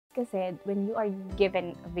kasi when you are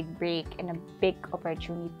given a big break and a big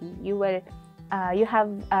opportunity, you have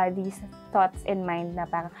these thoughts in mind na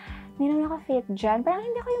parang, hindi naman ako fit dyan, parang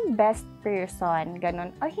hindi ako yung best person, ganun.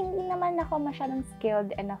 Or hindi naman ako masyadong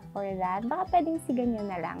skilled enough for that, baka pwedeng si ganyan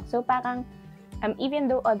na lang. So parang, even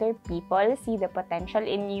though other people see the potential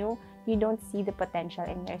in you, you don't see the potential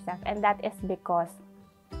in yourself. And that is because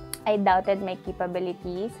I doubted my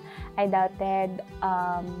capabilities, I doubted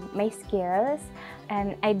my skills,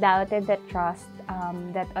 and I doubted the trust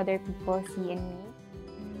that other people see in me.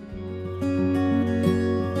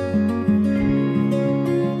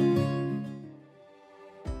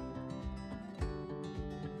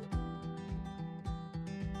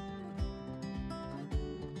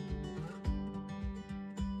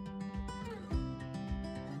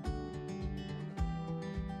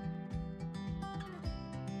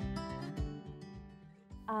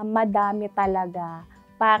 Madami talaga.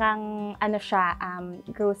 Parang ano siya,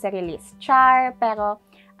 grocery list char, pero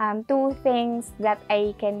two things that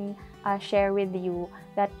I can share with you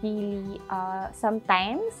that really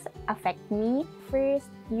sometimes affect me. First,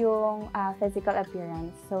 yung physical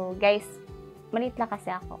appearance. So guys, maliit lang kasi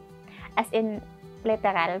ako. As in,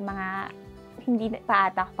 literal, mga hindi pa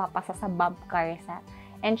ata ako papasa sa bump car sa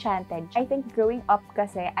Enchanted. I think growing up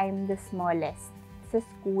kasi, I'm the smallest sa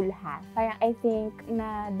school ha. Parang I think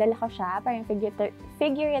na dala ko siya, parang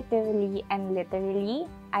figuratively and literally,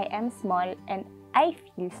 I am small and I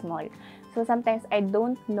feel small. So sometimes I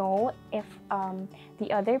don't know if the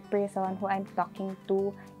other person who I'm talking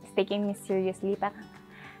to is taking me seriously. Parang,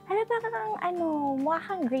 parang mukha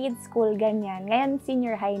kang grade school, ganyan. Ngayon,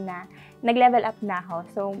 senior high na. Nag-level up na ako.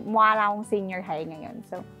 So, mukha na akong senior high ngayon.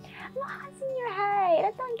 So, mukha kang senior high.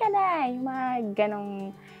 Ilan taon ka na? Yung mga ganong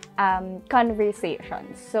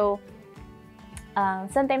conversations. So,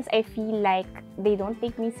 sometimes I feel like they don't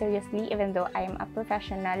take me seriously even though I'm a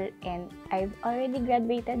professional and I've already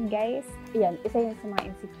graduated, guys. Yan, isa yun sa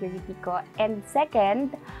mga insecurity ko. And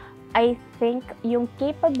second, I think yung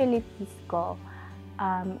capabilities ko,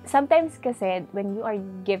 sometimes kasi when you are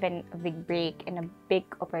given a big break and a big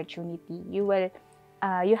opportunity, you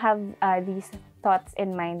have these thoughts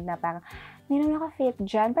in mind na parang, hindi naman ako fit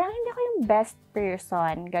dyan, parang hindi ako yung best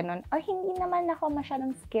person, ganun. Or hindi naman ako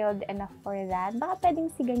masyadong skilled enough for that, baka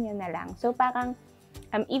pwedeng si ganyan na lang. So parang,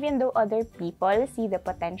 even though other people see the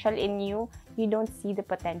potential in you, you don't see the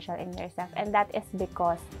potential in yourself. And that is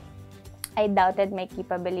because I doubted my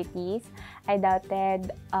capabilities, I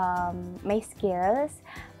doubted my skills,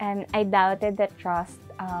 and I doubted the trust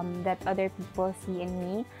that other people see in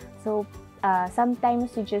me. So,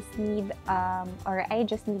 sometimes you just need, or I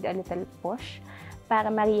just need a little push para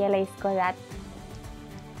ma-realize ko that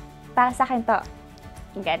para sa akin to.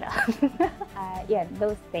 Gano'n. Yan,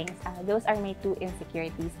 those things. Those are my two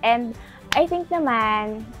insecurities. And I think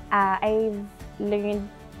naman, I've learned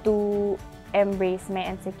to embrace my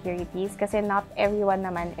insecurities kasi not everyone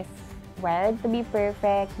naman is wired to be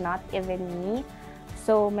perfect, not even me.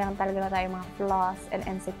 So, meron talaga na tayong mga flaws and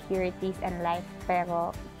insecurities in life, pero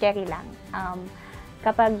carry lang.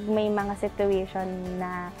 Kapag may mga situation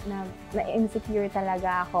na insecure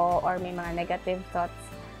talaga ako or may mga negative thoughts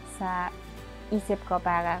sa isip ko,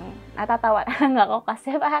 parang natatawa lang ako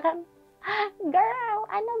kasi parang, girl,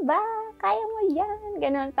 ano ba? Kaya mo yan?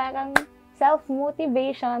 Ganon, parang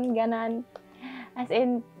self-motivation, ganon. As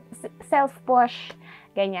in, self-push.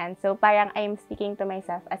 Ganyan. So, parang I'm speaking to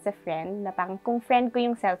myself as a friend, na parang kung friend ko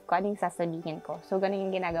yung self ko, ano yung sasabihin ko? So, ganun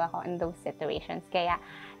yung ginagawa ko in those situations. Kaya,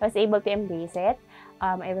 I was able to embrace it.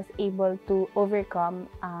 I was able to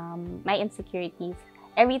overcome my insecurities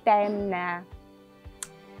every time na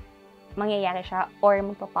mangyayari siya or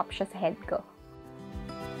magpa-pop siya sa head ko.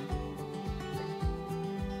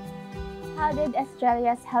 How did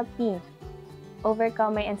Estrelyas help me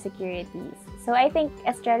overcome my insecurities? So, I think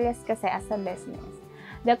Estrelyas kasi as a business,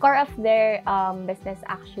 the core of their business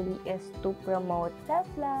actually is to promote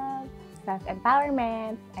self-love,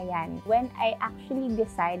 self-empowerment, ayan. When I actually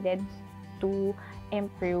decided to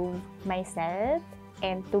improve myself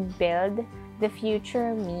and to build the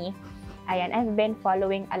future me, ayan, I've been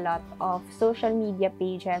following a lot of social media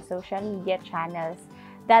pages, social media channels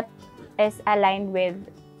that is aligned with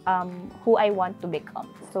who I want to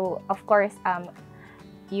become. So, of course,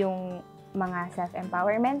 yung mga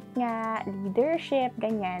self-empowerment nga, leadership,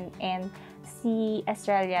 ganyan. And si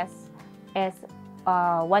Estrelyas is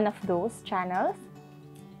one of those channels.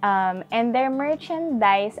 And their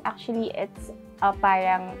merchandise, actually, it's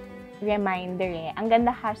parang reminder eh. Ang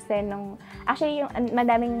ganda kasi nung, actually, yung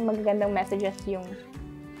madaming magagandang messages yung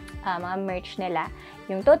mga merch nila.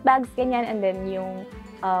 Yung tote bags, ganyan, and then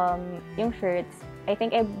yung shirts. I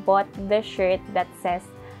think I bought the shirt that says,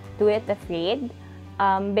 do it afraid.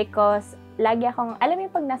 Because lagi akong, alam mo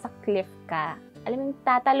yung pag nasa cliff ka, alam mo yung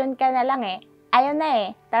tatalon ka na lang ayaw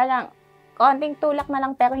na talagang konting tulak na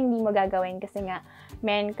lang pero hindi mo gagawin kasi nga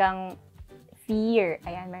meron kang fear,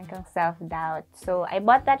 meron kang self-doubt. So, I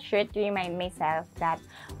bought that shirt to remind myself that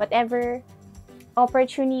whatever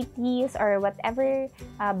opportunities or whatever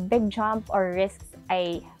big jump or risks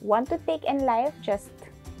I want to take in life, just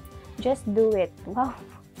do it. Wow!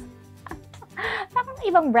 Parang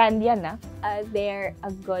ibang brand yan, they're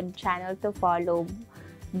a good channel to follow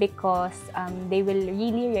because they will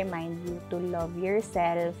really remind you to love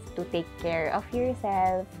yourself, to take care of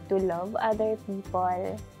yourself, to love other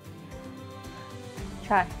people.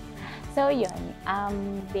 Char. So yun,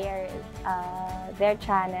 their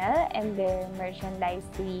channel and their merchandise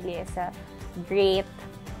really is a great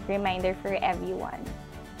reminder for everyone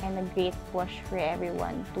and a great push for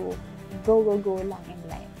everyone to go lang in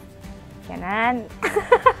life. Ganon.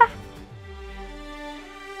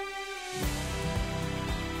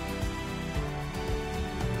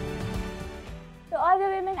 To all the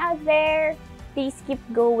women out there, please keep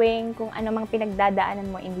going kung ano mang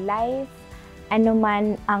pinagdadaanan mo in life. Ano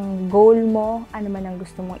man ang goal mo, ano man ang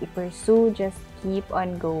gusto mong i-pursue, just keep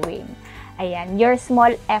on going. Ayan, your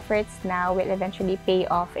small efforts now will eventually pay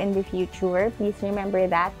off in the future. Please remember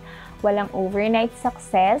that. Walang overnight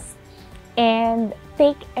success. And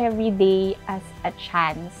take every day as a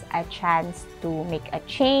chance to make a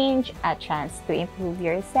change, a chance to improve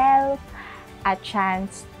yourself, a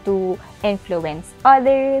chance to influence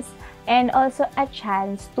others, and also a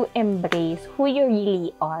chance to embrace who you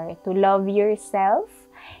really are, to love yourself,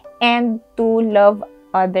 and to love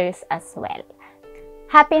others as well.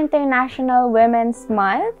 Happy International Women's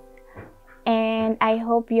Month, and I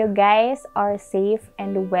hope you guys are safe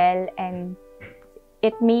and well, and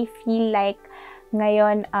it may feel like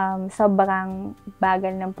ngayon sobrang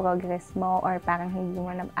bagal ng progress mo or parang hindi mo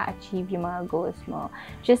na-achieve yung mga goals mo.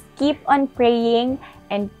 Just keep on praying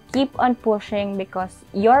and keep on pushing because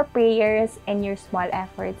your prayers and your small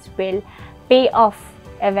efforts will pay off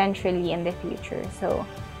eventually in the future. So,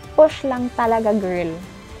 push lang talaga, girl.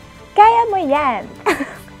 Kaya mo yan!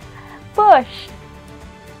 Push!